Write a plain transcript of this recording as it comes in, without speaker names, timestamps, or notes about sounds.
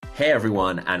Hey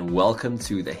everyone, and welcome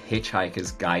to The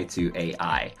Hitchhiker's Guide to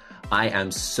AI. I am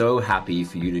so happy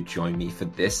for you to join me for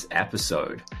this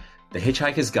episode. The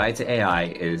Hitchhiker's Guide to AI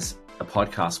is a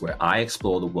podcast where I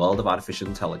explore the world of artificial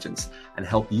intelligence and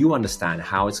help you understand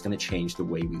how it's going to change the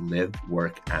way we live,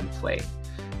 work, and play.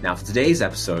 Now, for today's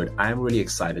episode, I'm really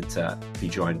excited to be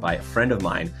joined by a friend of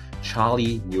mine,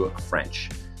 Charlie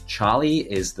Newark-French.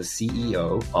 Charlie is the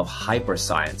CEO of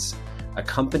Hyperscience, a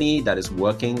company that is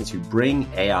working to bring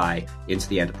AI into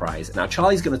the enterprise. Now,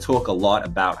 Charlie's going to talk a lot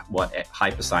about what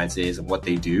Hyperscience is and what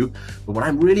they do, but what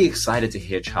I'm really excited to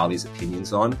hear Charlie's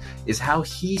opinions on is how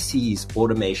he sees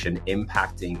automation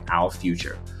impacting our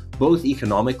future, both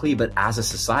economically, but as a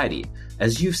society.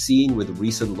 As you've seen with the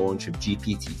recent launch of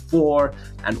GPT-4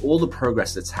 and all the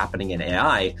progress that's happening in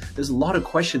AI, there's a lot of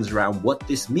questions around what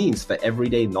this means for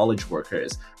everyday knowledge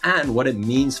workers and what it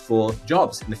means for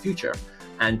jobs in the future.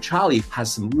 And Charlie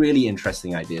has some really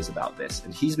interesting ideas about this,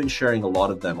 and he's been sharing a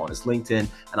lot of them on his LinkedIn,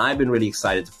 and I've been really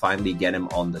excited to finally get him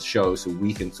on the show so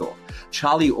we can talk.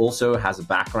 Charlie also has a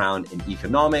background in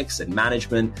economics and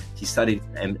management. He studied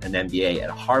an MBA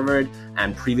at Harvard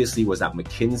and previously was at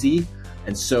McKinsey.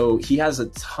 And so he has a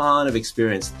ton of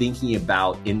experience thinking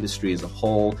about industry as a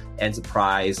whole,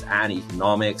 enterprise and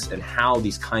economics, and how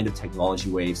these kind of technology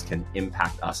waves can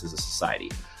impact us as a society.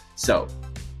 So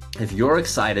if you're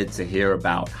excited to hear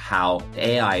about how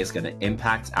AI is going to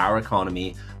impact our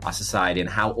economy, our society, and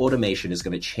how automation is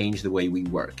going to change the way we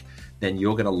work, then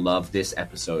you're going to love this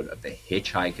episode of The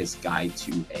Hitchhiker's Guide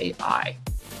to AI.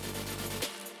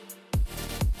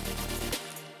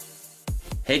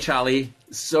 Hey, Charlie.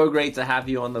 So great to have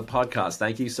you on the podcast.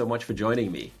 Thank you so much for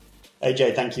joining me.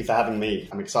 AJ, thank you for having me.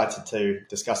 I'm excited to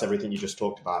discuss everything you just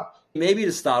talked about. Maybe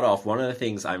to start off, one of the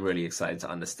things I'm really excited to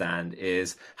understand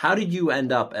is how did you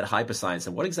end up at Hyperscience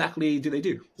and what exactly do they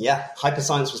do? Yeah,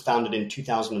 Hyperscience was founded in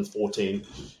 2014.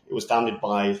 It was founded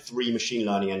by 3 machine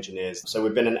learning engineers. So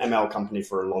we've been an ML company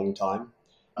for a long time.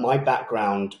 My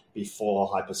background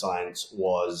before Hyperscience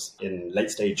was in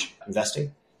late stage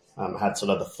investing. Had sort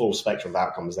of the full spectrum of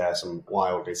outcomes there, some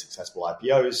wildly successful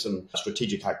IPOs, some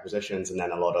strategic acquisitions, and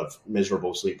then a lot of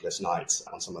miserable sleepless nights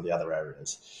on some of the other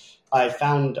areas. I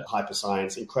found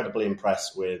Hyperscience incredibly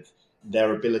impressed with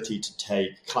their ability to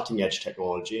take cutting edge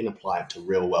technology and apply it to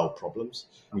real world problems.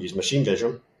 We use machine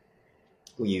vision,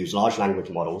 we use large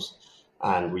language models,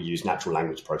 and we use natural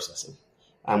language processing.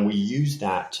 And we use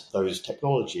those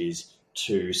technologies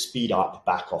to speed up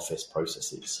back office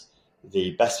processes.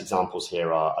 The best examples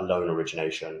here are loan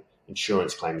origination,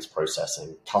 insurance claims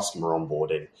processing, customer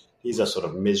onboarding. These are sort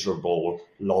of miserable,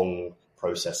 long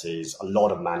processes, a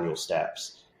lot of manual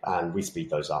steps, and we speed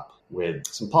those up with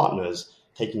some partners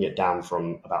taking it down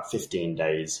from about 15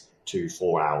 days to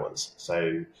 4 hours.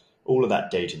 So all of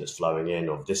that data that's flowing in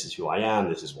of this is who I am,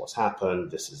 this is what's happened,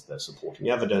 this is the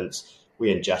supporting evidence,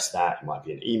 we ingest that. It might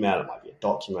be an email, it might be a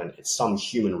document, it's some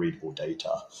human readable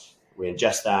data. We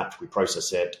ingest that, we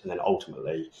process it, and then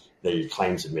ultimately the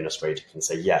claims administrator can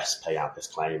say, yes, pay out this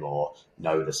claim, or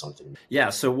no, there's something. Yeah,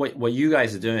 so what you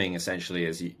guys are doing essentially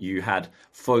is you had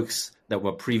folks that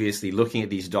were previously looking at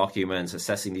these documents,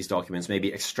 assessing these documents,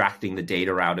 maybe extracting the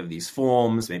data out of these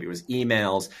forms, maybe it was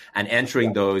emails, and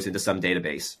entering those into some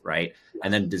database, right?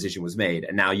 And then a decision was made.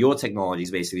 And now your technology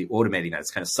is basically automating that. It's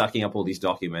kind of sucking up all these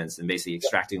documents and basically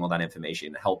extracting all that information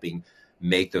and helping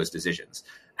make those decisions.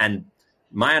 And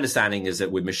my understanding is that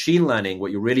with machine learning,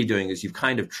 what you're really doing is you've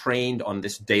kind of trained on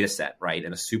this data set, right,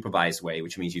 in a supervised way,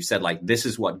 which means you've said, like, this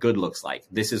is what good looks like.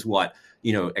 This is what,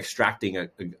 extracting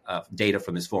a data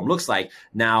from this form looks like.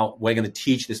 Now we're going to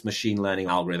teach this machine learning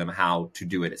algorithm how to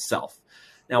do it itself.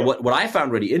 Now, what I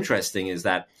found really interesting is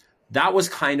that was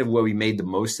kind of where we made the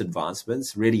most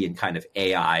advancements, really, in kind of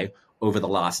AI over the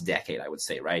last decade, I would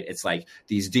say, right? It's like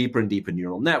these deeper and deeper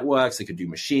neural networks that could do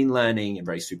machine learning in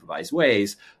very supervised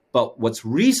ways. But what's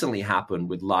recently happened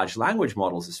with large language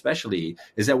models, especially,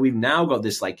 is that we've now got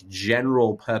this like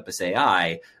general purpose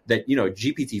AI that,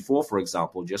 GPT-4, for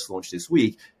example, just launched this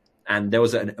week. And there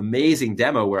was an amazing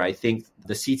demo where I think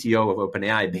the CTO of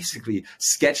OpenAI basically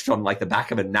sketched on like the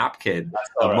back of a napkin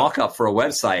a mock-up for a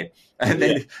website. And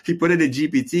then he put it in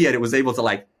GPT and it was able to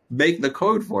like make the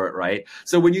code for it, right?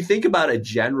 So when you think about a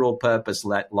general purpose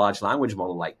large language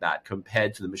model like that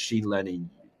compared to the machine learning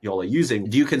y'all are using,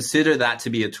 do you consider that to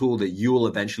be a tool that you will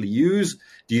eventually use?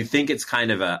 Do you think it's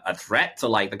kind of a threat to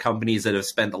like the companies that have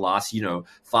spent the last,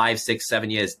 5, 6,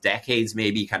 7 years, decades,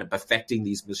 maybe kind of perfecting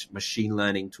these machine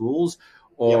learning tools?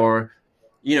 Or,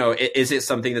 is it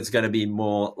something that's going to be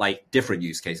more like different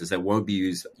use cases that won't be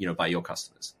used, by your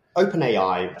customers?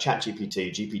 OpenAI,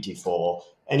 ChatGPT, GPT-4,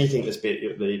 anything that's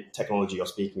the technology you're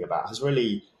speaking about has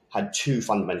really had two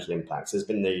fundamental impacts. There's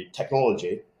been the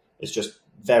technology. It's just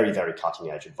very, very cutting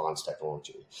edge advanced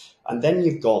technology. And then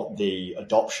you've got the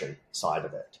adoption side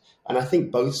of it. And I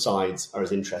think both sides are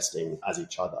as interesting as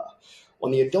each other. On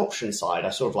the adoption side,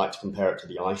 I sort of like to compare it to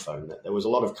the iPhone, that there was a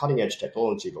lot of cutting edge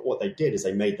technology, but what they did is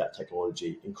they made that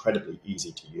technology incredibly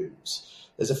easy to use.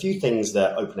 There's a few things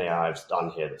that OpenAI has done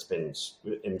here that's been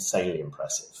insanely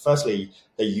impressive. Firstly,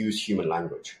 they use human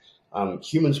language.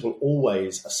 Humans will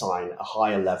always assign a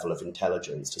higher level of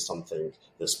intelligence to something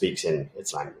that speaks in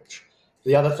its language.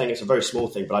 The other thing, it's a very small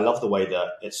thing, but I love the way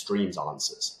that it streams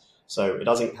answers. So it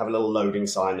doesn't have a little loading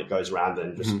sign that goes around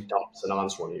and just dumps an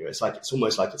answer on you. It's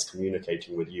almost like it's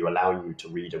communicating with you, allowing you to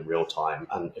read in real time,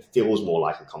 and it feels more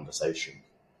like a conversation.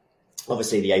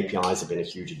 Obviously, the APIs have been a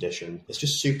huge addition. It's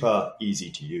just super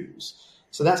easy to use.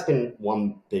 So that's been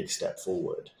one big step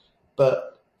forward.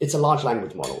 But it's a large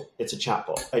language model. It's a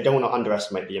chatbot. I don't want to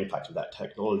underestimate the impact of that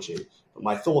technology, but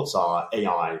my thoughts are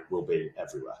AI will be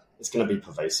everywhere. It's going to be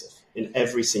pervasive in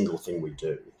every single thing we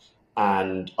do.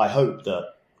 And I hope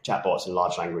that chatbots and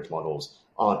large language models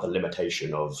aren't the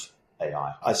limitation of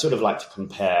AI. I sort of like to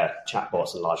compare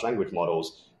chatbots and large language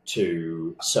models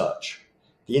to search.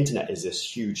 The internet is this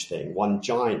huge thing, one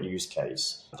giant use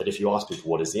case that if you ask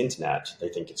people what is the internet, they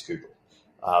think it's Google.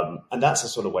 And that's the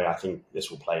sort of way I think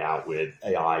this will play out with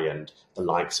AI and the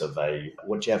likes of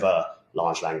whichever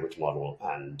large language model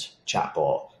and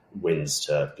chatbot wins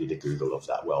to be the Google of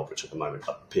that world, which at the moment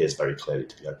appears very clearly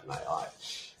to be OpenAI.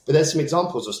 But there's some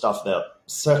examples of stuff that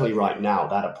certainly right now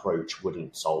that approach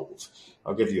wouldn't solve.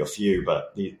 I'll give you a few,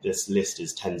 but this list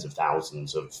is tens of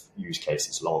thousands of use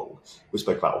cases long. We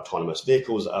spoke about autonomous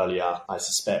vehicles earlier. I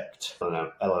suspect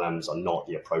LLMs are not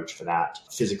the approach for that.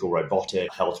 Physical robotic,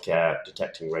 healthcare,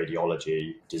 detecting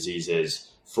radiology,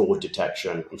 diseases, fraud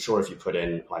detection. I'm sure if you put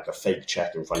in like a fake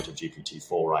check in front of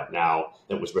GPT-4 right now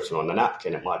that was written on a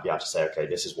napkin, it might be able to say, okay,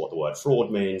 this is what the word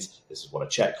fraud means. This is what a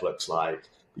check looks like.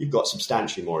 You've got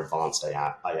substantially more advanced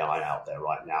AI out there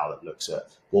right now that looks at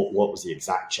what was the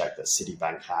exact check that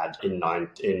Citibank had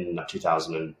in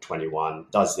 2021.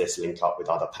 Does this link up with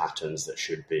other patterns that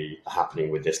should be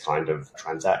happening with this kind of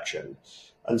transaction?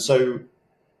 And so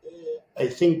I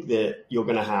think that you're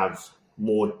going to have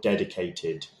more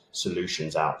dedicated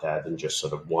solutions out there than just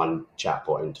sort of one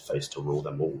chatbot interface to rule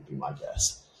them all, would be my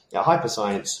guess. At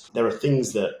Hyperscience, there are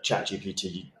things that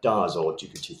ChatGPT does or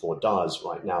GPT-4 does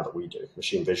right now that we do.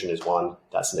 Machine vision is one.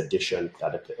 That's an addition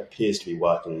that appears to be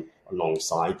working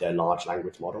alongside their large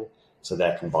language model. So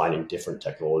they're combining different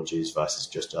technologies versus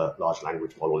just a large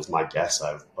language model is my guess.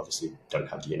 I obviously don't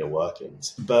have the inner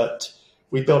workings. But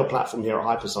we've built a platform here at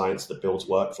Hyperscience that builds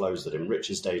workflows that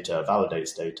enriches data,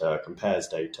 validates data, compares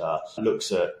data,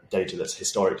 looks at data that's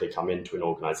historically come into an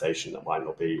organization that might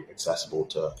not be accessible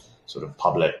to sort of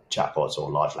public chatbots or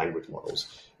large language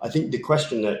models. I think the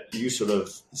question that you sort of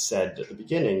said at the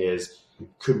beginning is,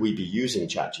 could we be using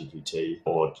ChatGPT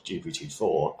or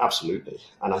GPT-4? Absolutely.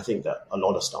 And I think that a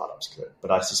lot of startups could.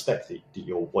 But I suspect that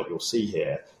what you'll see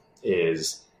here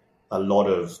is a lot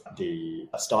of the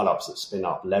startups that spin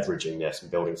up leveraging this and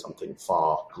building something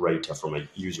far greater from a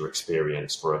user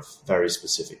experience for a very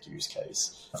specific use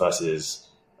case versus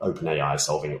OpenAI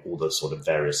solving all the sort of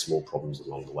various small problems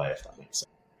along the way, if that makes sense.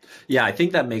 Yeah, I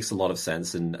think that makes a lot of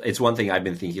sense. And it's one thing I've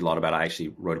been thinking a lot about. I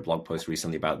actually wrote a blog post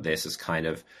recently about this, is kind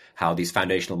of how these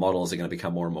foundational models are going to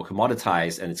become more and more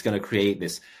commoditized, and it's going to create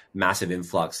this massive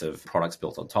influx of products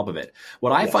built on top of it.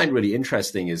 What I find really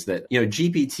interesting is that,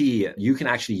 GPT, you can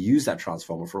actually use that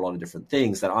transformer for a lot of different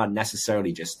things that aren't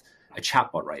necessarily just a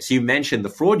chatbot, right? So you mentioned the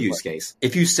fraud use case.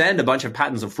 If you send a bunch of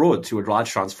patterns of fraud to a large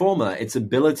transformer, its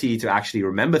ability to actually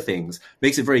remember things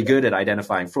makes it very good at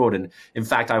identifying fraud. And in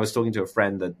fact, I was talking to a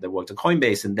friend that worked at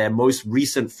Coinbase, and their most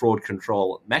recent fraud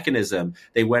control mechanism,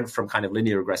 they went from kind of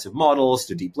linear regressive models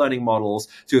to deep learning models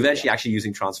to eventually actually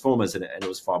using transformers, and it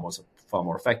was far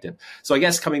more effective. So I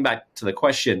guess coming back to the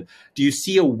question, do you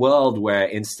see a world where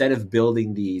instead of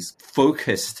building these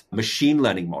focused machine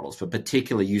learning models for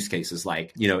particular use cases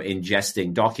like,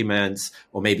 ingesting documents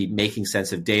or maybe making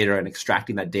sense of data and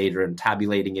extracting that data and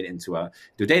tabulating it into a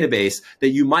database, that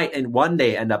you might one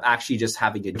day end up actually just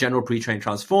having a general pre-trained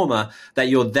transformer that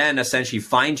you're then essentially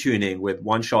fine-tuning with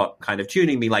one-shot kind of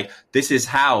tuning, being like, this is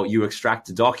how you extract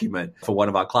a document for one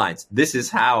of our clients. This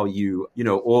is how you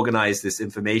organize this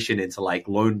information into like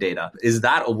loan data. Is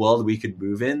that a world we could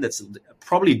move in that's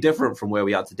probably different from where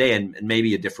we are today, and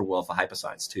maybe a different world for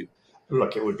Hyperscience too?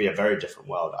 look, it would be a very different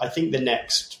world. I think the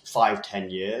next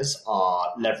 5-10 years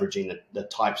are leveraging the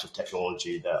types of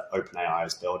technology that OpenAI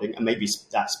is building, and maybe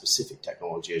that specific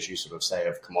technology, as you sort of say,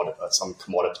 of some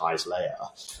commoditized layer,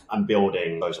 and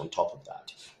building those on top of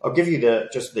that. I'll give you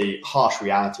just the harsh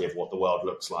reality of what the world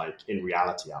looks like in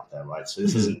reality out there, right? So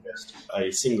this isn't just a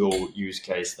single use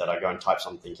case that I go and type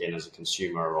something in as a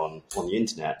consumer on the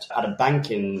internet. At a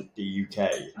bank in the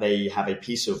UK, they have a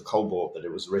piece of COBOL that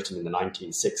it was written in the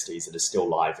 1960s that is still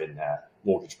live in their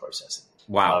mortgage processing.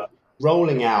 Wow.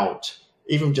 Rolling out,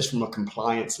 even just from a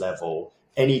compliance level,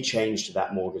 any change to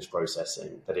that mortgage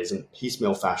processing that isn't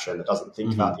piecemeal fashion, that doesn't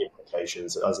think about the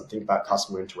implications, that doesn't think about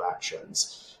customer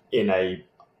interactions in a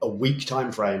week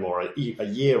time frame or a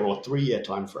year or 3-year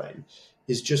time frame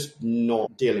is just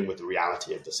not dealing with the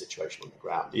reality of the situation on the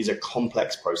ground. These are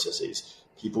complex processes.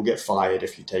 People get fired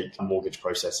if you take a mortgage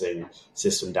processing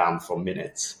system down for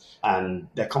minutes, and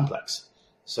they're complex.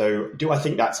 So do I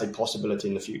think that's a possibility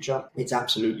in the future? It's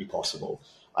absolutely possible.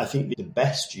 I think the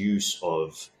best use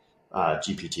of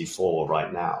GPT-4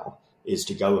 right now is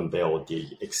to go and build the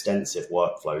extensive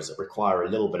workflows that require a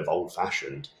little bit of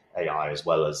old-fashioned AI as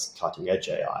well as cutting-edge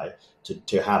AI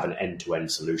to have an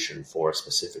end-to-end solution for a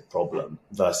specific problem,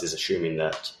 versus assuming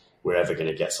that we're ever going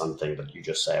to get something that you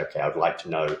just say, okay, I'd like to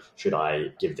know, should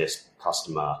I give this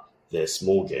customer this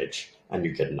mortgage? And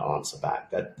you get an answer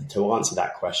back. That to answer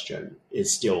that question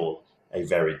is still a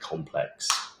very complex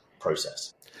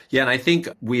process. Yeah, and I think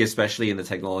we, especially in the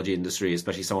technology industry,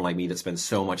 especially someone like me that spends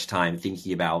so much time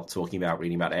thinking about, talking about,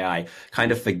 reading about AI,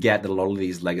 kind of forget that a lot of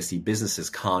these legacy businesses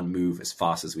can't move as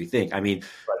fast as we think. I mean,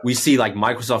 we see like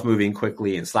Microsoft moving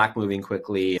quickly and Slack moving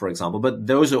quickly, for example, but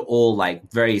those are all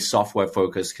like very software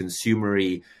focused,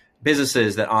 consumery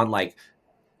businesses that aren't like,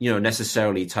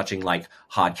 necessarily touching like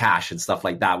hard cash and stuff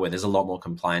like that, where there's a lot more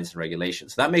compliance and regulation.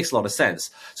 So that makes a lot of sense.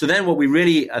 So then what we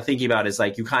really are thinking about is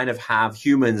like, you kind of have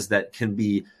humans that can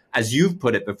be, as you've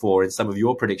put it before in some of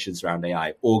your predictions around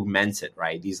AI, augmented,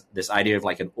 right? This idea of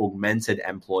like an augmented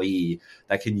employee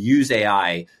that can use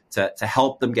AI to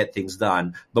help them get things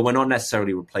done, but we're not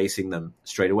necessarily replacing them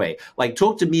straight away. Like,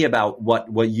 talk to me about what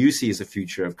you see as the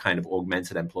future of kind of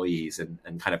augmented employees and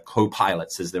kind of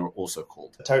co-pilots, as they're also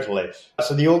called. Totally.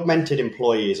 So the augmented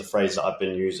employee is a phrase that I've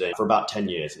been using for about 10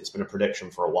 years. It's been a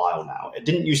prediction for a while now. It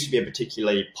didn't used to be a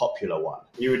particularly popular one.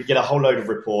 You would get a whole load of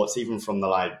reports, even from the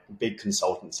like big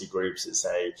consultancy groups, that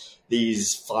say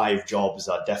these 5 jobs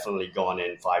are definitely gone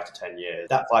in 5 to 10 years.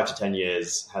 That 5 to 10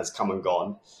 years has come and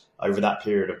gone. Over that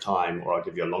period of time, or I'll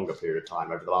give you a longer period of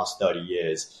time, over the last 30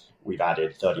 years, we've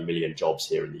added 30 million jobs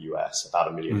here in the US, about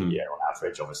 1 million a year on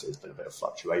average. Obviously, there's been a bit of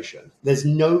fluctuation. There's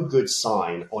no good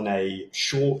sign on a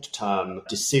short-term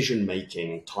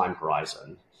decision-making time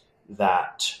horizon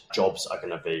that jobs are going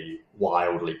to be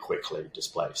wildly quickly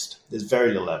displaced. There's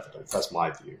very little evidence. That's my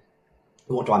view.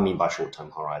 And what do I mean by short-term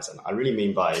horizon? I really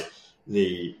mean by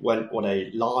what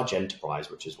a large enterprise,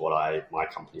 which is what my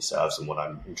company serves and what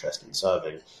I'm interested in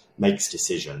serving, makes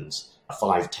decisions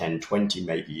 5, 10, 20,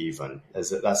 maybe even. That's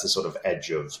the sort of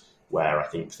edge of where I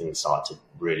think things start to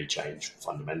really change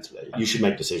fundamentally. You should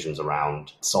make decisions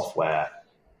around software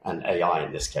and AI,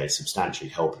 in this case, substantially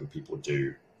helping people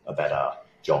do a better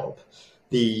job.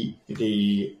 The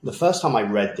first time I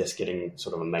read this getting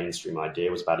sort of a mainstream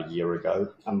idea was about a year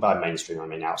ago. And by mainstream, I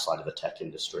mean outside of the tech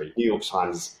industry. New York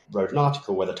Times wrote an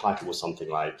article where the title was something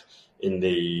like, in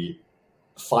the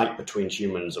fight between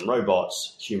humans and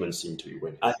robots, humans seem to be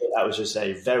winning. I think that was just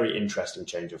a very interesting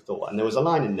change of thought. And there was a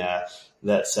line in there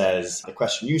that says, the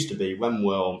question used to be, when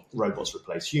will robots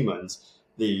replace humans?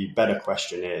 The better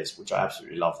question is, which I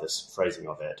absolutely love this phrasing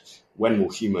of it, when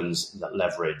will humans that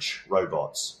leverage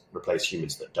robots replace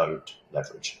humans that don't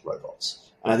leverage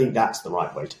robots? And I think that's the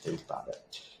right way to think about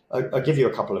it. I'll give you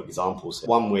a couple of examples.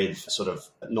 One with sort of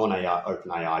non-AI,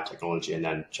 open AI technology, and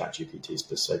then ChatGPT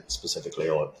specifically,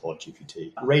 or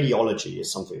GPT. Radiology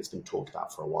is something that's been talked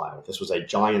about for a while. This was a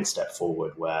giant step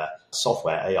forward where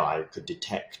software AI could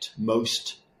detect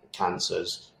most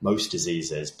cancers, most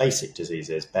diseases, basic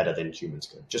diseases, better than humans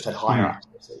could, just had higher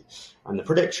accuracy. And the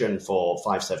prediction for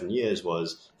 5-7 years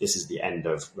was, this is the end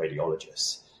of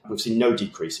radiologists. We've seen no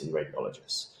decrease in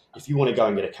radiologists. If you want to go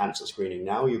and get a cancer screening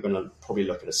now, you're going to probably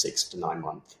look at a 6 to 9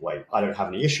 month wait. I don't have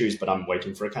any issues, but I'm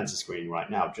waiting for a cancer screening right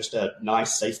now. Just a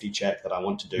nice safety check that I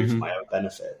want to do for my own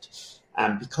benefit.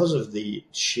 And because of the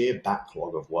sheer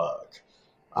backlog of work,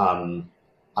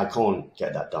 I can't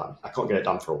get that done. I can't get it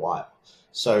done for a while.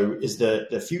 So is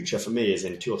the future for me is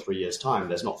in 2 or 3 years' time,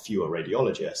 there's not fewer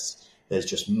radiologists. There's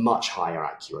just much higher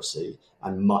accuracy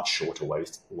and much shorter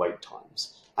wait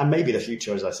times. And maybe the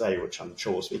future, as I say, which I'm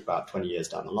sure we'll speak about 20 years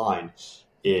down the line,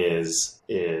 is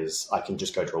I can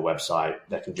just go to a website,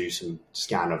 they can do some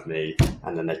scan of me,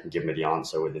 and then they can give me the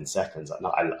answer within seconds.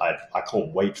 I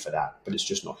can't wait for that, but it's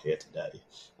just not here today.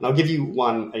 And I'll give you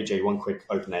one quick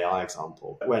OpenAI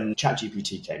example. When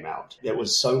ChatGPT came out, there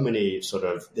was so many sort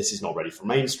of, this is not ready for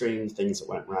mainstream things that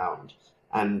went round.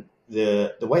 And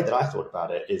the way that I thought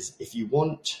about it is, if you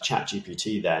want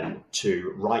ChatGPT then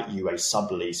to write you a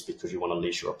sublease because you want to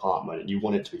lease your apartment and you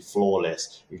want it to be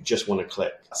flawless, you just want to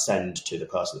click send to the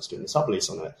person that's doing the sublease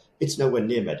on it, it's nowhere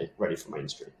near ready for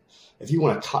mainstream. If you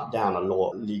want to cut down a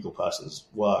legal person's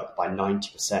work by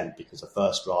 90% because the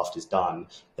first draft is done,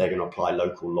 they're going to apply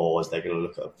local laws, they're going to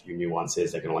look at a few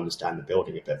nuances, they're going to understand the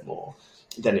building a bit more,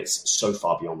 then it's so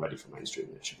far beyond ready for mainstream.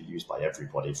 It should be used by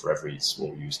everybody for every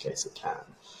small use case it can.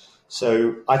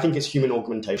 So I think it's human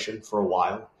augmentation for a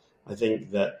while. I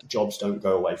think that jobs don't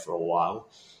go away for a while.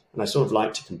 And I sort of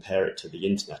like to compare it to the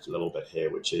internet a little bit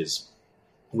here, which is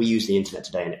we use the internet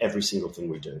today in every single thing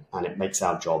we do, and it makes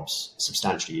our jobs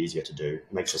substantially easier to do.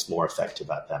 It makes us more effective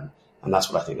at them. And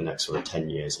that's what I think the next sort of 10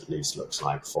 years at least looks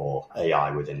like for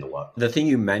AI within the work. The thing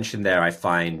you mentioned there I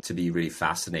find to be really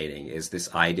fascinating is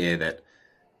this idea that,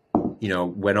 you know,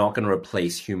 we're not going to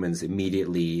replace humans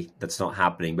immediately. That's not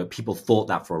happening. But people thought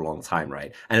that for a long time,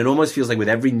 right? And it almost feels like with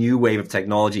every new wave of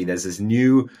technology, there's this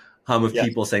new hum of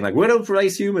people saying like, we're going to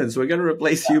replace humans. We're going to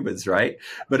replace humans, right?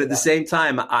 But at the same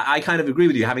time, I kind of agree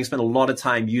with you. Having spent a lot of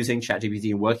time using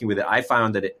ChatGPT and working with it, I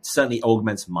found that it certainly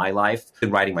augments my life in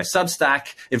writing my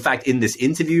Substack. In fact, in this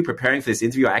interview, preparing for this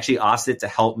interview, I actually asked it to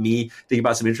help me think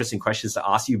about some interesting questions to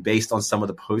ask you based on some of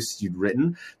the posts you'd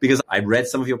written, because I read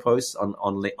some of your posts on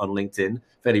LinkedIn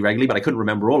fairly regularly, but I couldn't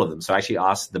remember all of them. So I actually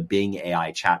asked the Bing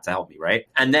AI chat to help me, right?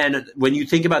 And then when you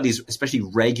think about these, especially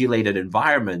regulated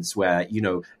environments where, you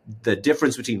know, the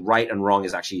difference between right and wrong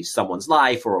is actually someone's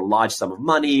life or a large sum of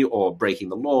money or breaking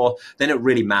the law, then it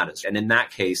really matters. And in that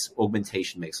case,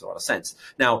 augmentation makes a lot of sense.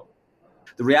 Now,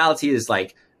 the reality is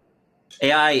like,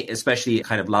 AI, especially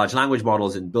kind of large language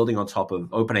models and building on top of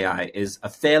OpenAI, is a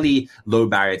fairly low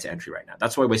barrier to entry right now.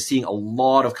 That's why we're seeing a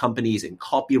lot of companies in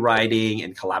copywriting,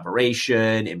 in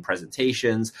collaboration, in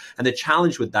presentations. And the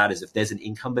challenge with that is if there's an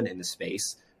incumbent in the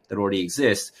space that already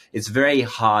exists, it's very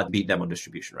hard to beat them on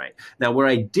distribution, right? Now, where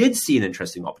I did see an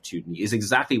interesting opportunity is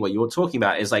exactly what you're talking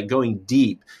about, is like going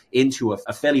deep into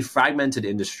a fairly fragmented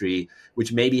industry,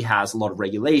 which maybe has a lot of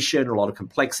regulation, a lot of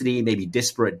complexity, maybe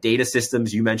disparate data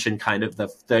systems. You mentioned kind of the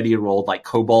 30-year-old like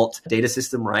Cobalt data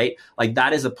system, right? Like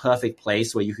that is a perfect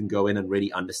place where you can go in and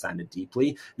really understand it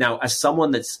deeply. Now, as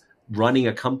someone that's running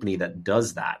a company that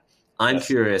does that, I'm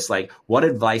curious, like, what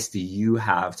advice do you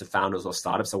have to founders or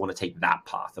startups that want to take that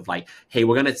path of like, hey,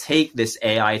 we're going to take this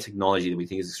AI technology that we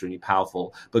think is extremely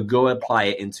powerful, but go apply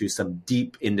it into some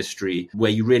deep industry where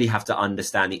you really have to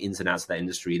understand the ins and outs of that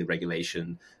industry, the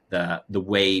regulation, the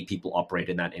way people operate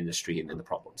in that industry and the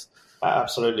problems?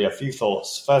 Absolutely. A few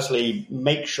thoughts. Firstly,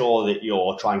 make sure that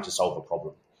you're trying to solve a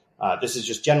problem. This is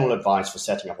just general advice for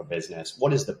setting up a business.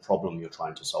 What is the problem you're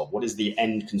trying to solve? What is the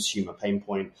end consumer pain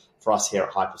point? For us here at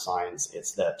Hyperscience,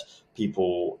 it's that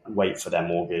people wait for their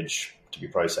mortgage to be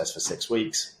processed for 6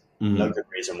 weeks. Mm-hmm. No good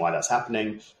reason why that's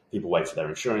happening. People wait for their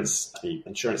insurance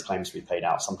claims to be paid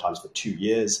out, sometimes for 2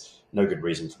 years. No good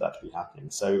reason for that to be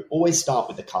happening. So always start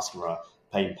with the customer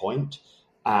pain point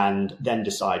and then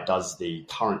decide, does the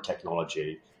current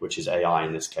technology, which is AI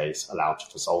in this case, allow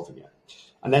for solving it?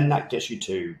 And then that gets you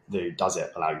to does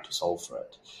it allow you to solve for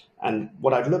it? And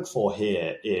what I'd look for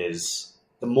here is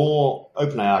the more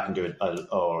OpenAI can do it,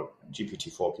 or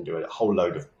GPT-4 can do it, a whole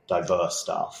load of diverse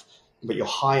stuff. But your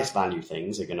highest value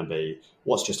things are going to be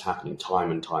what's just happening time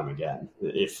and time again.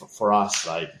 If for us,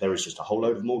 like there is just a whole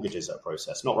load of mortgages that are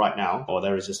processed, not right now, or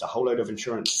there is just a whole load of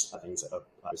insurance things that are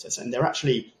processed. And they're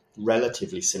actually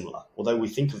relatively similar. Although we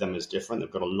think of them as different,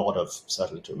 they've got a lot of,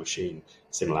 certainly to a machine,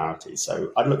 similarities.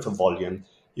 So I'd look for volume.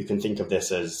 You can think of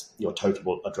this as your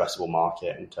total addressable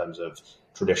market in terms of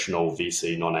traditional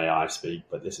VC, non-AI speak,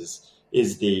 but this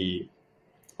is the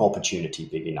opportunity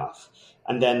big enough?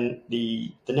 And then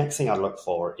the next thing I look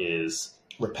for is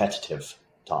repetitive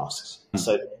tasks.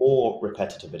 So the more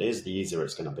repetitive it is, the easier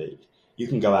it's going to be. You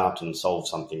can go out and solve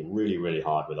something really, really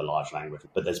hard with a large language,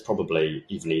 but there's probably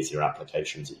even easier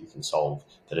applications that you can solve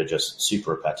that are just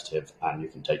super repetitive and you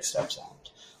can take steps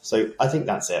out. So I think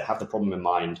that's it. Have the problem in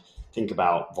mind. Think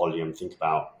about volume, think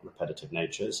about repetitive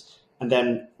natures. And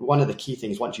then one of the key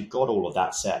things, once you've got all of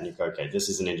that set and you go, okay, this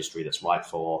is an industry that's right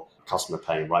for customer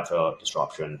pain, right for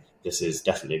disruption, this is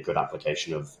definitely a good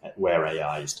application of where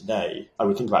AI is today, I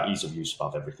would think about ease of use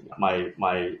above everything.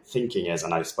 My thinking is,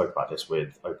 and I spoke about this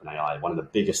with OpenAI, one of the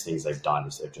biggest things they've done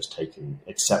is they've just taken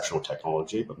exceptional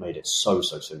technology, but made it so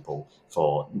simple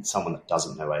for someone that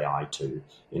doesn't know AI to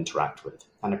interact with.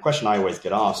 And a question I always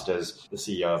get asked as the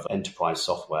CEO of enterprise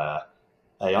software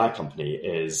AI company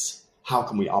is, how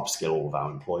can we upskill all of our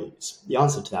employees? The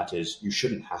answer to that is you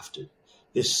shouldn't have to.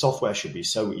 This software should be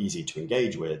so easy to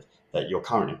engage with that your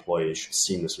current employees should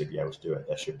seamlessly be able to do it.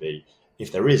 There should be,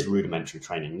 if there is rudimentary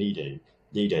training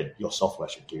needed, your software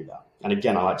should do that. And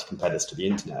again, I like to compare this to the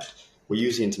internet. We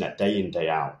use the internet day in, day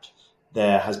out.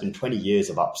 There has been 20 years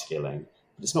of upskilling,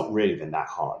 but it's not really been that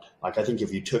hard. Like, I think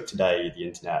if you took today the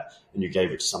internet and you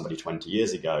gave it to somebody 20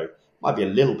 years ago, it might be a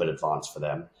little bit advanced for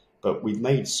them. But we've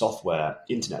made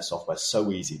internet software,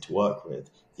 so easy to work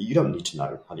with that you don't need to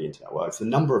know how the internet works. The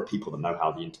number of people that know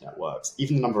how the internet works,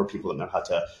 even the number of people that know how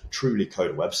to truly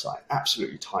code a website,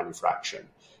 absolutely tiny fraction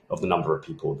of the number of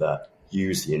people that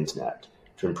use the internet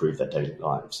to improve their daily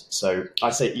lives. So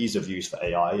I'd say ease of use for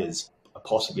AI is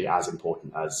possibly as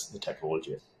important as the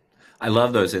technology. I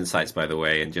love those insights, by the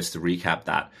way. And just to recap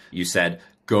that, you said,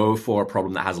 go for a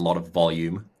problem that has a lot of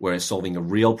volume, where it's solving a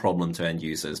real problem to end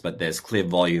users, but there's clear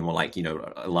volume or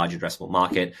a large addressable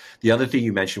market. The other thing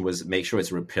you mentioned was make sure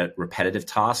it's a repetitive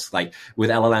task. Like with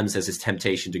LLMs, there's this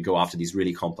temptation to go after these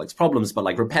really complex problems, but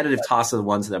like repetitive tasks are the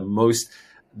ones that are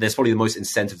there's probably the most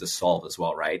incentive to solve as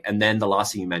well, right? And then the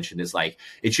last thing you mentioned is like,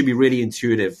 it should be really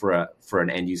intuitive for an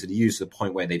end user to use to the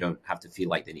point where they don't have to feel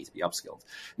like they need to be upskilled.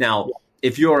 Now,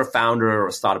 if you're a founder or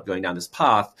a startup going down this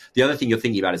path, the other thing you're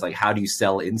thinking about is like, how do you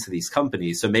sell into these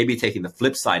companies? So maybe taking the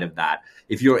flip side of that,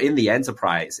 if you're in the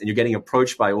enterprise and you're getting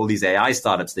approached by all these AI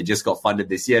startups that just got funded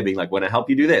this year, being like, we're going to help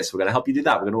you do this, we're going to help you do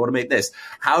that, we're going to automate this.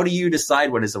 How do you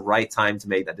decide when is the right time to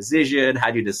make that decision?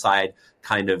 How do you decide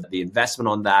kind of the investment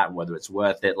on that and whether it's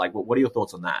worth it? Like, what are your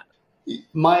thoughts on that?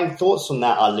 My thoughts on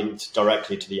that are linked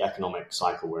directly to the economic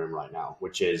cycle we're in right now,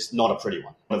 which is not a pretty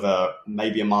one.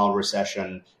 Maybe a mild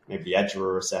recession, maybe the edge of a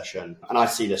recession. And I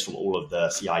see this from all of the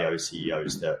CIOs,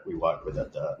 CEOs that we work with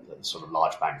at the sort of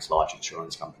large banks, large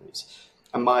insurance companies.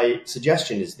 And my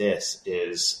suggestion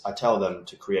is I tell them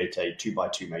to create a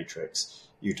 2x2 matrix.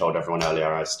 You told everyone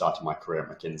earlier I started my career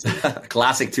at McKinsey.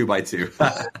 Classic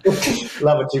 2x2.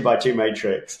 Love a 2x2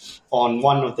 matrix. On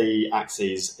one of the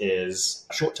axes is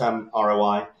short-term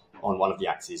ROI. On one of the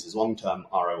axes is long-term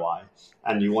ROI.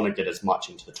 And you want to get as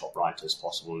much into the top right as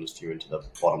possible and as few into the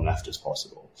bottom left as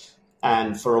possible.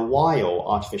 And for a while,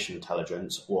 artificial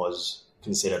intelligence was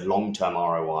considered long-term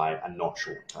ROI and not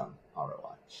short-term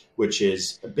ROI, which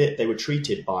is they were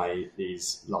treated by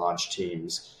these large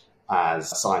teams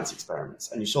as science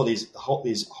experiments. And you saw these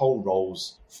whole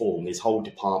roles form, these whole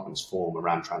departments form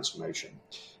around transformation.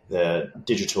 The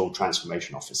digital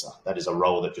transformation officer, that is a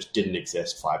role that just didn't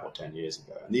exist 5 or 10 years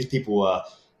ago. And these people were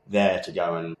there to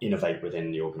go and innovate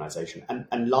within the organization.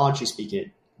 And largely speaking,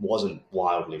 it wasn't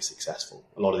wildly successful.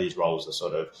 A lot of these roles are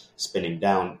sort of spinning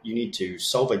down. You need to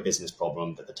solve a business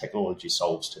problem that the technology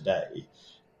solves today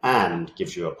and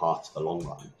gives you a path to the long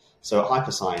run. So at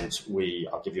Hyperscience,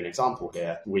 I'll give you an example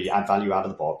here. We add value out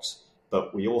of the box,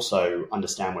 but we also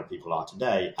understand where people are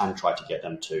today and try to get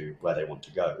them to where they want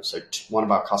to go. So one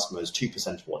of our customers, 2%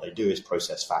 of what they do is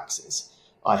process faxes.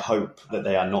 I hope that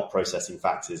they are not processing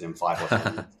faxes in 5 or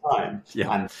 10 years' time.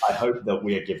 Yeah. And I hope that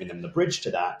we are giving them the bridge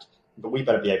to that, but we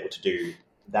better be able to do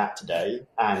that today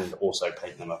and also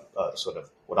paint them a sort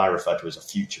of what I refer to as a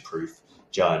future-proof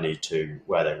journey to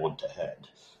where they want to head.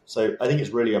 So I think it's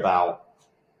really about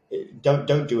don't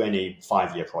do any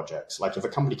 5-year projects. Like if a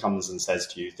company comes and says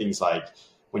to you things like,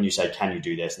 when you say, can you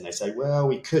do this? And they say, well,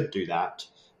 we could do that,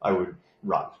 I would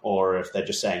run. Or if they're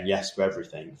just saying yes to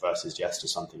everything versus yes to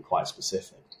something quite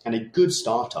specific. And a good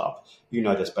startup, you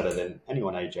know this better than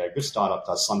anyone, AJ, a good startup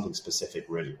does something specific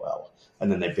really well. And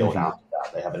then they build out of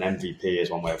that. They have an MVP is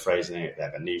one way of phrasing it. They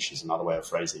have a niche is another way of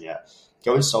phrasing it.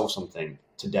 Go and solve something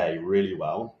today really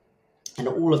well. And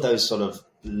all of those sort of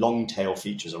long tail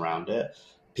features around it,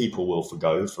 people will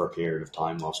forgo for a period of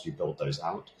time whilst you build those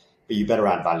out. But you better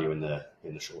add value in the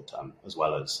short term as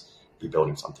well as be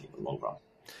building something in the long run.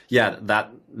 Yeah,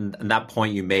 that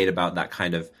point you made about that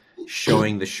kind of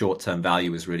showing the short-term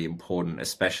value is really important,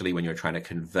 especially when you're trying to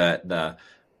convert the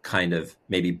kind of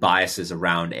maybe biases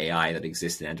around AI that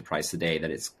exist in enterprise today,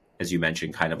 that it's, as you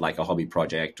mentioned, kind of like a hobby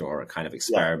project or a kind of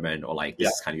experiment or like this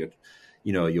is kind of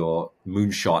your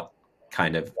moonshot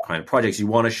kind of projects. You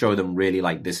want to show them really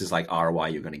like this is like ROI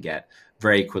you're going to get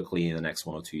very quickly in the next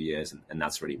 1 or 2 years. And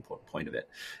that's a really important point of it.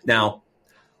 Now,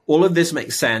 all of this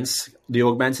makes sense. The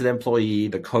augmented employee,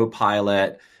 the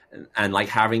co-pilot, and like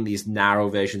having these narrow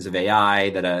versions of AI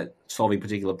that are solving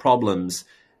particular problems.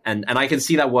 And I can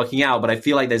see that working out, but I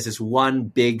feel like there's this one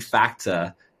big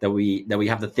factor that we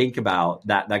have to think about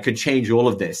that could change all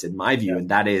of this, in my view, and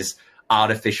that is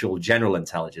artificial general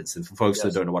intelligence. And for folks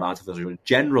that don't know what artificial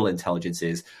general intelligence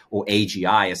is, or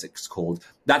AGI as it's called,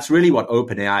 that's really what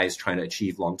OpenAI is trying to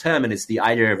achieve long term. And it's the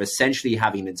idea of essentially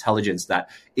having an intelligence that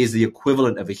is the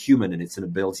equivalent of a human, and it's an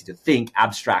ability to think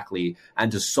abstractly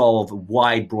and to solve a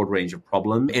wide, broad range of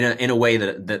problems in a way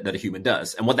that a human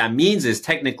does. And what that means is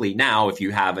technically now, if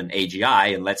you have an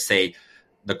AGI, and let's say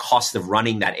the cost of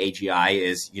running that AGI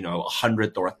is, a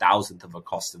 100th or 1,000th of a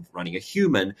cost of running a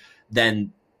human,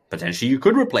 then potentially you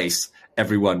could replace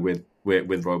everyone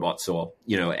with robots or,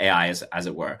 AI as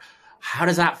it were. How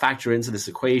does that factor into this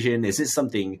equation? Is it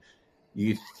something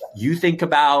you think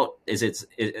about? Is it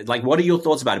like, what are your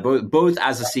thoughts about it? Both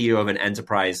as a CEO of an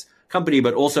enterprise company,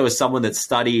 but also as someone that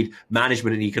studied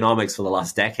management and economics for the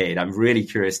last decade. I'm really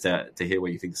curious to hear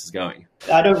where you think this is going.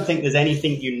 I don't think there's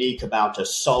anything unique about a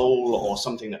soul or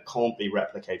something that can't be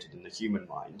replicated in the human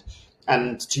mind.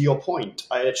 And to your point,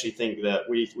 I actually think that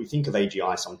we think of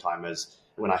AGI sometimes as,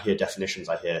 when I hear definitions,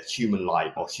 I hear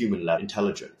human-like or human-led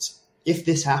intelligence. If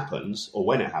this happens, or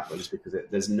when it happens, because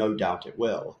there's no doubt it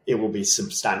will be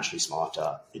substantially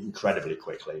smarter incredibly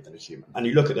quickly than a human. And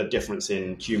you look at the difference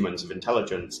in humans of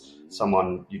intelligence,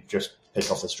 someone you just pick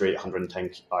off the street,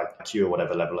 110 IQ or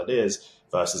whatever level it is,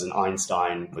 versus an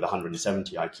Einstein with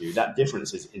 170 IQ, that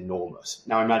difference is enormous.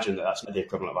 Now imagine that that's the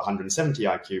equivalent of 170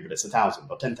 IQ, but it's 1,000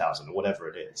 or 10,000 or whatever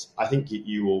it is. I think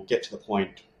you will get to the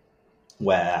point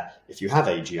where if you have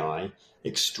AGI,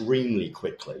 extremely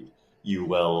quickly, you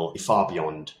will be far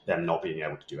beyond them not being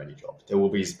able to do any job. There will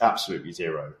be absolutely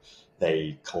zero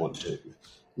they can't do.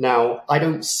 Now, I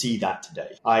don't see that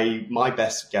today. My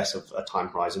best guess of a time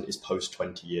horizon is post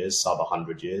 20 years, sub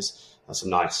 100 years. That's a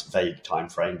nice vague time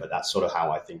frame, but that's sort of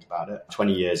how I think about it.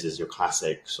 20 years is your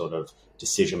classic sort of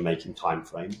decision-making time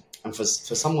frame. And for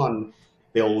someone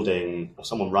building or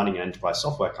someone running an enterprise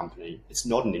software company, it's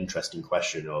not an interesting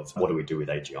question of what do we do with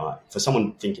AGI. For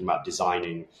someone thinking about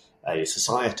designing a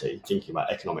society, thinking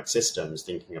about economic systems,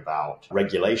 thinking about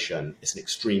regulation, it's an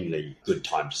extremely good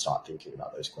time to start thinking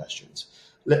about those questions.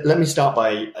 Let me start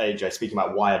by, AJ, speaking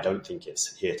about why I don't think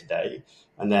it's here today.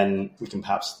 And then we can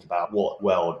perhaps think about what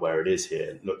world where it is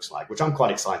here looks like, which I'm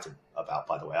quite excited about,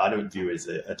 by the way. I don't view it as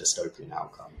a dystopian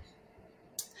outcome.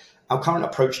 Our current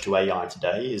approach to AI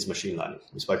today is machine learning.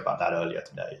 We spoke about that earlier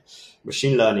today.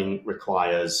 Machine learning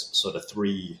requires sort of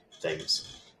three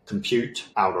things: compute,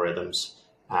 algorithms,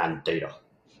 and data.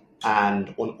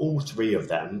 And on all three of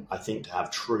them, I think to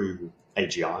have true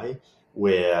AGI,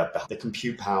 where the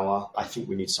compute power, I think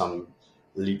we need some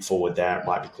leap forward there. It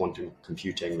might be quantum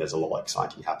computing. There's a lot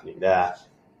exciting happening there.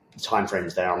 The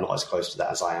timeframes there, I'm not as close to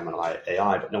that as I am in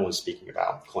AI, but no one's speaking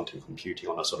about quantum computing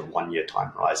on a sort of 1 year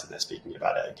time horizon. They're speaking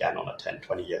about it again on a 10,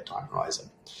 20 year time horizon.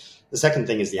 The second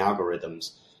thing is the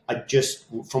algorithms.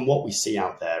 From what we see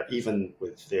out there, even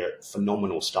with the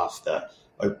phenomenal stuff that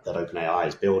OpenAI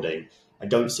is building, I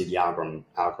don't see the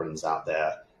algorithms out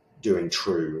there doing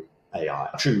true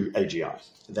AGI.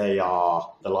 They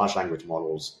are the large language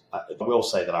models. I will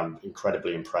say that I'm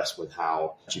incredibly impressed with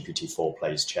how GPT-4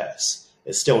 plays chess.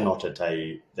 It's still not at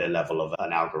the level of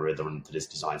an algorithm that is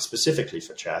designed specifically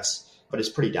for chess, but it's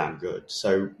pretty damn good.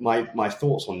 So my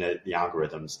thoughts on the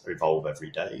algorithms evolve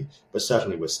every day, but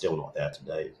certainly we're still not there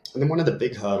today. And then one of the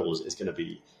big hurdles is going to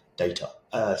be data.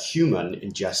 A human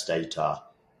ingests data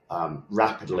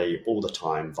rapidly all the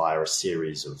time via a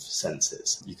series of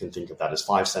senses. You can think of that as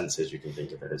 5 senses. You can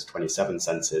think of it as 27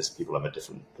 senses. People have a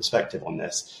different perspective on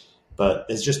this, but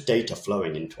there's just data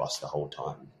flowing into us the whole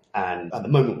time. And at the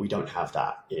moment, we don't have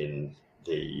that in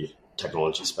the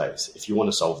technology space. If you want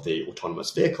to solve the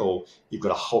autonomous vehicle, you've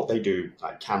got they do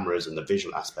like cameras and the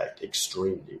visual aspect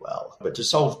extremely well. But to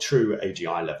solve true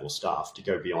AGI level stuff, to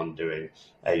go beyond doing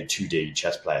a 2D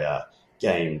chess player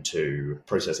game to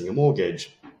processing a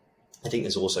mortgage, I think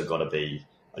there's also got to be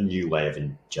a new way of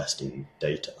ingesting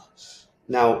data.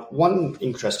 Now, one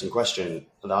interesting question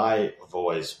that I have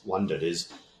always wondered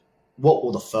is, what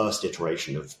will the first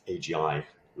iteration of AGI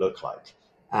look like?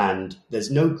 And there's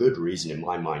no good reason in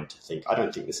my mind to think, I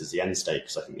don't think this is the end state,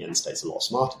 because I think the end state's a lot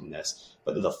smarter than this,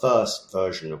 but the first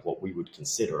version of what we would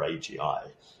consider AGI.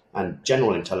 And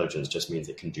general intelligence just means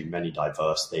it can do many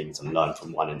diverse things and learn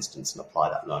from one instance and apply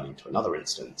that learning to another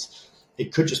instance.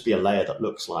 It could just be a layer that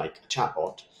looks like a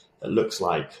chatbot, that looks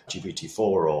like GPT-4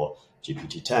 or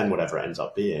GPT-10, whatever it ends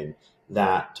up being,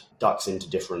 that ducks into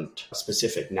different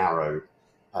specific narrow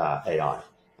AI.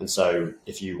 And so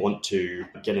if you want to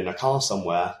get in a car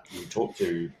somewhere, you talk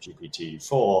to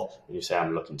GPT-4 and you say,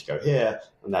 I'm looking to go here,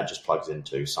 and that just plugs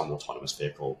into some autonomous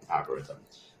vehicle algorithm.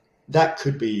 That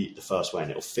could be the first way, and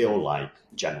it'll feel like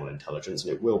general intelligence,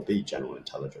 and it will be general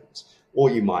intelligence. Or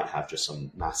you might have just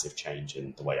some massive change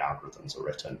in the way algorithms are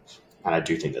written. And I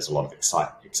do think there's a lot of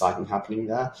exciting happening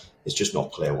there. It's just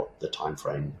not clear what the time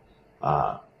frame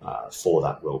for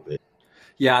that will be.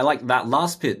 Yeah, I like that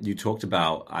last bit you talked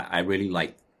about. I really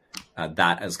like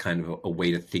that as kind of a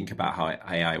way to think about how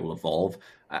AI will evolve.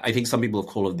 I think some people have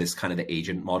called this kind of the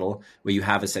agent model, where you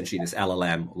have essentially this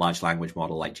LLM, large language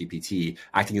model like GPT,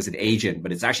 acting as an agent,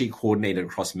 but it's actually coordinated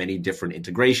across many different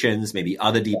integrations, maybe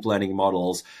other deep learning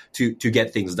models to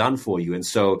get things done for you. And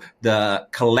so the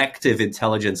collective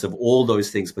intelligence of all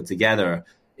those things put together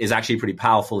is actually pretty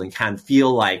powerful and can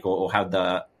feel like or have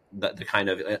the kind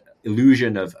of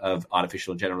illusion of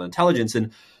artificial general intelligence.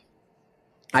 And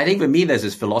I think for me, there's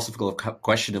this philosophical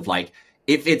question of like,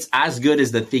 if it's as good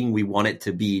as the thing we want it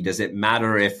to be, does it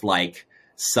matter if like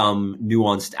some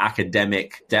nuanced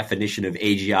academic definition of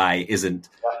AGI isn't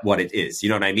what it is? You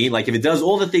know what I mean? Like if it does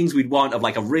all the things we'd want of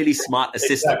like a really smart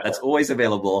assistant that's always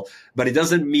available, but it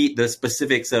doesn't meet the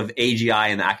specifics of AGI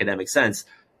in the academic sense,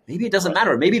 maybe it doesn't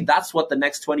matter. Maybe that's what the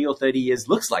next 20 or 30 years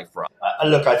looks like for us.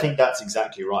 Look, I think that's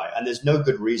exactly right. And there's no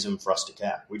good reason for us to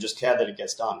care. We just care that it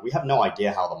gets done. We have no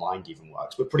idea how the mind even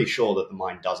works. We're pretty sure that the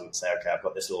mind doesn't say, okay, I've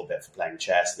got this little bit for playing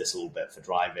chess, this little bit for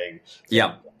driving.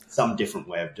 Yeah. Some different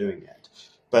way of doing it.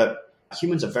 But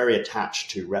humans are very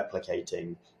attached to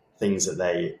replicating things that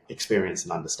they experience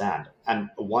and understand.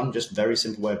 And one just very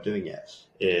simple way of doing it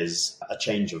is a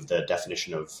change of the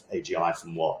definition of AGI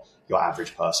from what your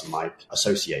average person might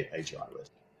associate AGI with.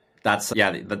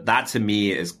 That to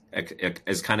me is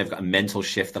kind of a mental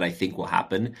shift that I think will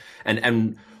happen.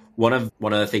 And one of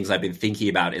the things I've been thinking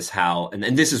about is how,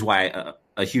 and this is why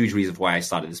a huge reason for why I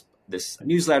started this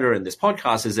newsletter and this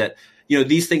podcast is that, you know,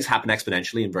 these things happen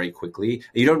exponentially and very quickly.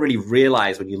 You don't really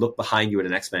realize when you look behind you at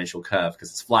an exponential curve because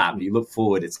it's flat. When you look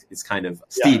forward, it's kind of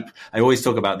steep. Yeah. I always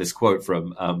talk about this quote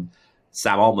from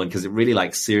Sam Altman because it really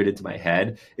like seared into my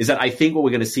head, is that I think what we're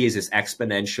going to see is this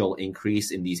exponential increase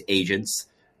in these agents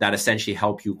that essentially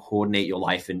help you coordinate your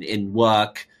life in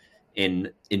work,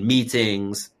 in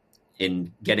meetings,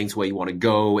 in getting to where you want to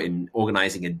go, in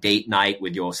organizing a date night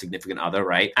with your significant other,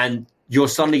 right? And you're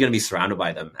suddenly going to be surrounded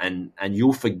by them, and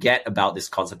you'll forget about this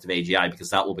concept of AGI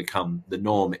because that will become the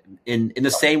norm in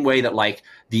the same way that like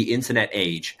the internet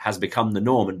age has become the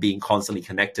norm, and being constantly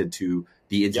connected to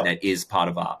the internet is part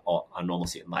of our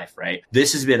normalcy in life, right?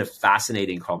 This has been a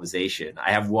fascinating conversation.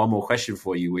 I have one more question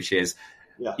for you, which is,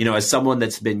 you know, as someone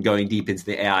that's been going deep into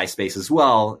the AI space as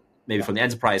well, maybe from the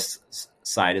enterprise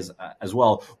side as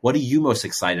well, what are you most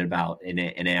excited about in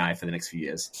AI for the next few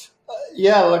years?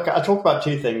 Look, I talk about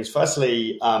two things.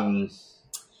 Firstly,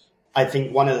 I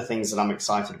think one of the things that I'm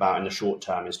excited about in the short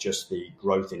term is just the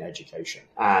growth in education.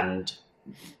 And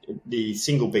the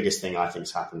single biggest thing I think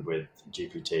has happened with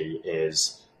GPT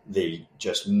is the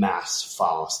just mass,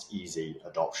 fast, easy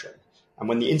adoption. And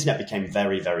when the internet became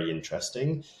very, very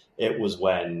interesting, it was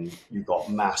when you got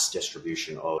mass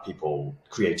distribution of people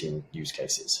creating use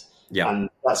cases. Yeah. And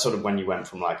that's sort of when you went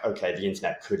from like, okay, the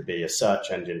internet could be a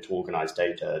search engine to organize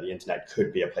data. The internet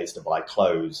could be a place to buy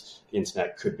clothes. The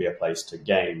internet could be a place to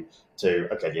game, to,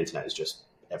 okay, the internet is just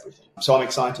everything. So I'm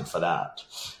excited for that.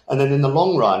 And then in the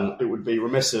long run, it would be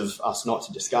remiss of us not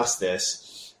to discuss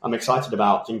this. I'm excited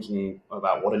about thinking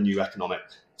about what a new economic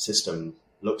system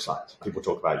looks like. People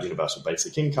talk about universal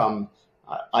basic income.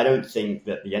 I don't think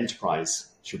that the enterprise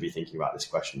should be thinking about this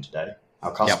question today.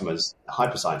 Our customers,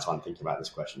 Hyperscience, aren't thinking about this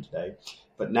question today.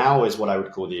 But now is what I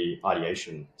would call the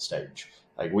ideation stage.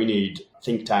 Like we need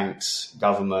think tanks,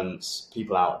 governments,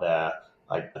 people out there,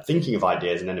 like thinking of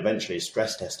ideas and then eventually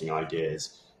stress testing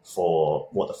ideas for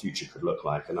what the future could look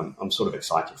like. And I'm sort of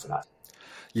excited for that.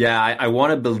 Yeah, I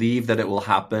want to believe that it will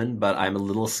happen, but I'm a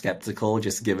little skeptical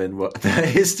just given the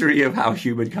history of how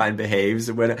humankind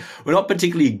behaves. We're not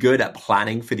particularly good at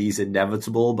planning for these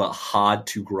inevitable but hard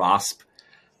to grasp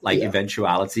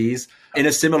eventualities. In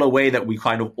a similar way that we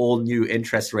kind of all knew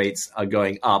interest rates are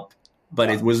going up, but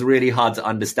it was really hard to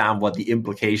understand what the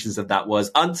implications of that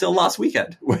was until last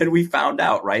weekend when we found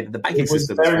out, right, that the banking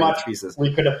system very much pieces.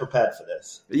 We could have prepared for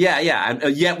this.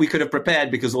 And yet we could have prepared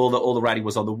because all the writing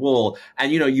was on the wall.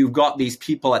 And you know, you've got these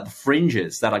people at the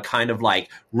fringes that are kind of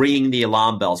like ringing the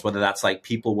alarm bells, whether that's like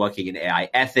people working in AI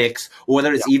ethics or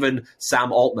whether it's even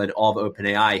Sam Altman of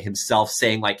OpenAI himself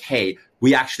saying like, hey,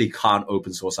 we actually can't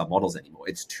open source our models anymore.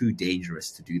 It's too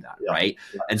dangerous to do that, right?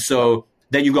 And so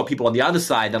then you've got people on the other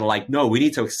side that are like, no, we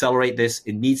need to accelerate this.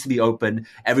 It needs to be open.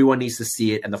 Everyone needs to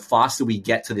see it. And the faster we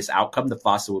get to this outcome, the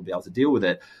faster we'll be able to deal with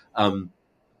it.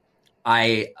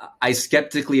 I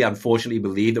skeptically, unfortunately,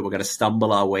 believe that we're going to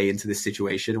stumble our way into this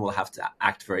situation. We'll have to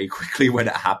act very quickly when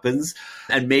it happens.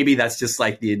 And maybe that's just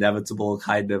like the inevitable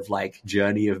kind of like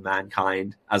journey of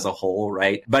mankind as a whole,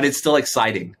 right? But it's still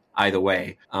exciting either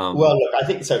way. Well, look, I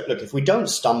think so. Look, if we don't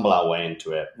stumble our way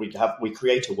into it, we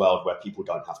create a world where people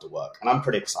don't have to work. And I'm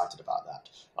pretty excited about that.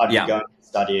 I'd be going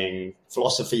studying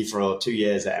philosophy for 2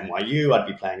 years at NYU. I'd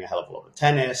be playing a hell of a lot of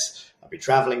tennis. I'd be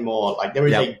traveling more. Like there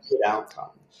is a good outcome.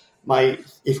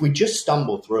 If we just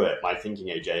stumble through it, my thinking,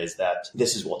 AJ, is that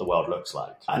this is what the world looks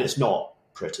like. And it's not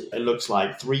pretty. It looks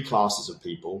like three classes of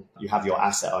people. You have your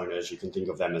asset owners. You can think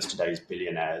of them as today's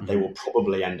billionaires. Mm-hmm. They will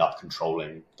probably end up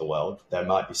controlling the world. There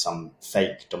might be some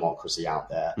fake democracy out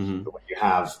there. Mm-hmm. But when you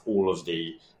have all of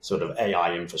the sort of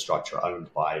AI infrastructure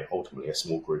owned by ultimately a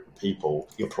small group of people,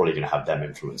 you're probably going to have them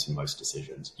influencing most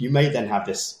decisions. You may then have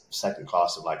this second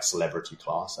class of like celebrity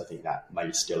class. I think that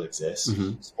may still exist.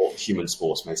 Mm-hmm. Human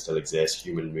sports may still exist.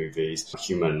 Human movies,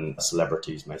 human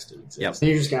celebrities may still exist. Yep. And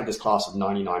you're just going to have this class of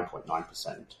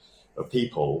 99.9% of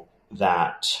people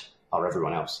that are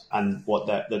everyone else. And what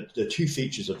the two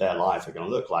features of their life are going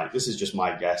to look like, this is just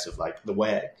my guess of like the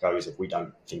way it goes if we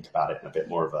don't think about it in a bit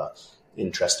more of a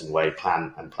interesting way,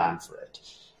 plan for it,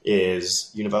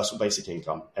 is universal basic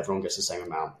income. Everyone gets the same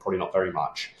amount, probably not very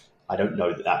much. I don't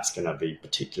know that that's going to be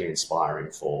particularly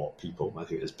inspiring for people. I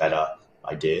think there's better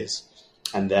ideas.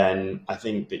 And then I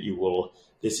think that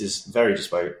this is very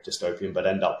dystopian, but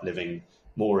end up living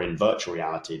more in virtual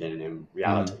reality than in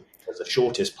reality. Because the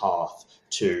shortest path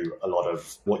to a lot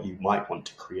of what you might want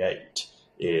to create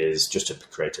is just to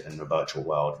create it in a virtual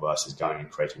world versus going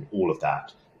and creating all of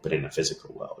that but in a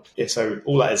physical world. So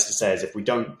all that is to say is if we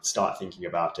don't start thinking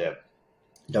about it,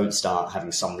 don't start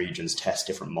having some regions test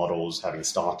different models, having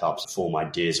startups form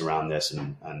ideas around this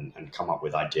and come up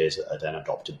with ideas that are then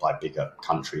adopted by bigger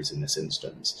countries in this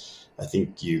instance, I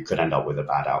think you could end up with a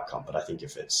bad outcome. But I think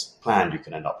if it's planned, you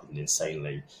can end up with an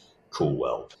insanely cool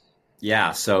world.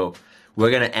 Yeah, so we're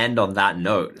going to end on that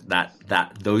note,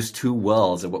 that those two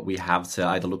worlds are what we have to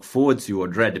either look forward to or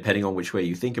dread, depending on which way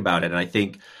you think about it. And I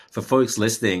think for folks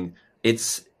listening,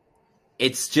 it's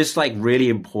just like really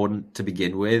important to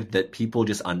begin with that people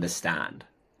just understand.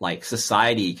 Like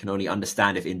society can only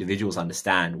understand if individuals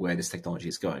understand where this technology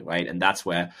is going, right? And that's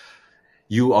where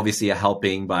you obviously are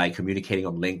helping by communicating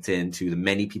on LinkedIn to the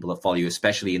many people that follow you,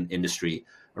 especially in industry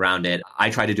around it. I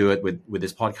try to do it with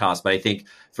this podcast, but I think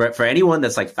for anyone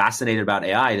that's like fascinated about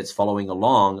AI that's following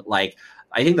along, like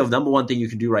I think the number one thing you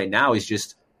can do right now is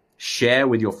just share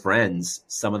with your friends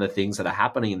some of the things that are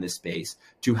happening in this space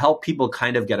to help people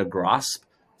kind of get a grasp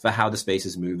for how the space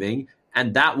is moving.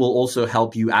 And that will also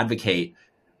help you advocate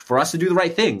for us to do the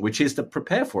right thing, which is to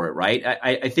prepare for it, right?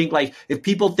 I think like if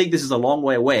people think this is a long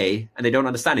way away and they don't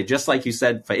understand it, just like you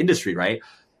said for industry, right?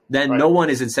 Then no one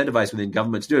is incentivized within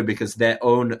government to do it because their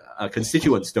own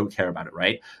constituents don't care about it,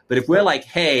 right? But if we're like,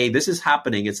 hey, this is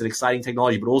happening, it's an exciting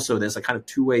technology, but also there's a kind of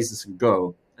two ways this can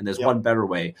go, and there's one better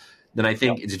way, then I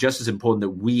think it's just as important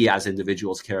that we as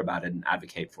individuals care about it and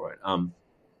advocate for it.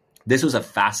 This was a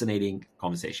fascinating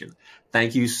conversation.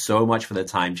 Thank you so much for the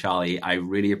time, Charlie. I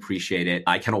really appreciate it.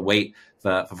 I cannot wait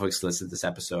for folks to listen to this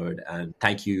episode. And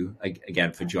thank you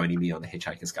again for joining me on the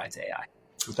Hitchhiker's Guide to AI.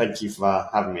 Thank you for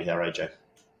having me here, AJ.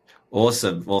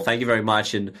 Awesome. Well, thank you very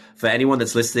much. And for anyone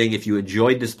that's listening, if you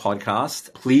enjoyed this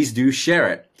podcast, please do share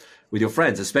it with your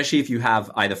friends, especially if you have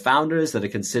either founders that are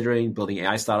considering building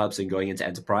AI startups and going into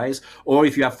enterprise, or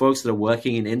if you have folks that are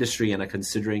working in industry and are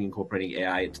considering incorporating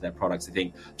AI into their products. I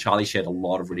think Charlie shared a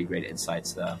lot of really great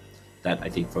insights there that I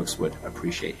think folks would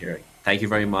appreciate hearing. Thank you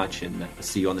very much, and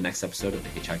see you on the next episode of the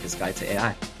Hitchhiker's Guide to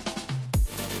AI.